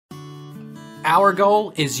Our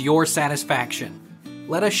goal is your satisfaction.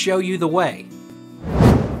 Let us show you the way.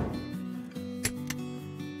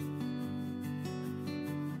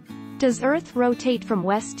 Does Earth rotate from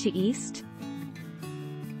west to east?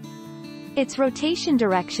 Its rotation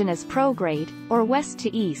direction is prograde, or west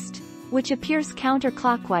to east, which appears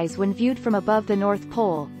counterclockwise when viewed from above the North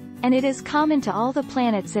Pole, and it is common to all the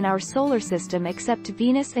planets in our solar system except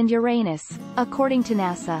Venus and Uranus, according to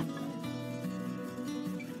NASA.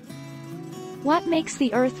 What makes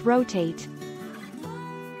the Earth rotate?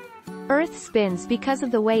 Earth spins because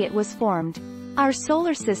of the way it was formed. Our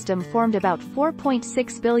solar system formed about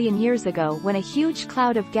 4.6 billion years ago when a huge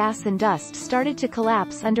cloud of gas and dust started to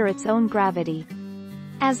collapse under its own gravity.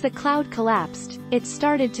 As the cloud collapsed, it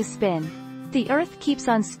started to spin. The Earth keeps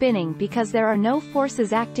on spinning because there are no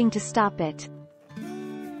forces acting to stop it.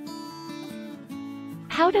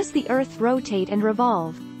 How does the Earth rotate and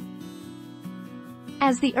revolve?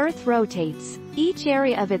 As the Earth rotates, each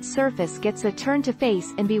area of its surface gets a turn to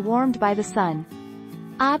face and be warmed by the sun.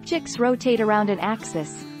 Objects rotate around an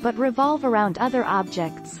axis, but revolve around other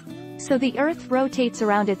objects. So the Earth rotates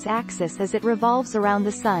around its axis as it revolves around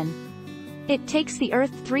the sun. It takes the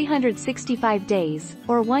Earth 365 days,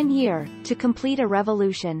 or 1 year, to complete a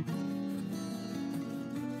revolution.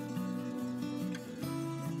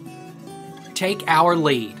 Take our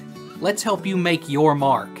lead. Let's help you make your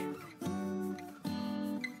mark.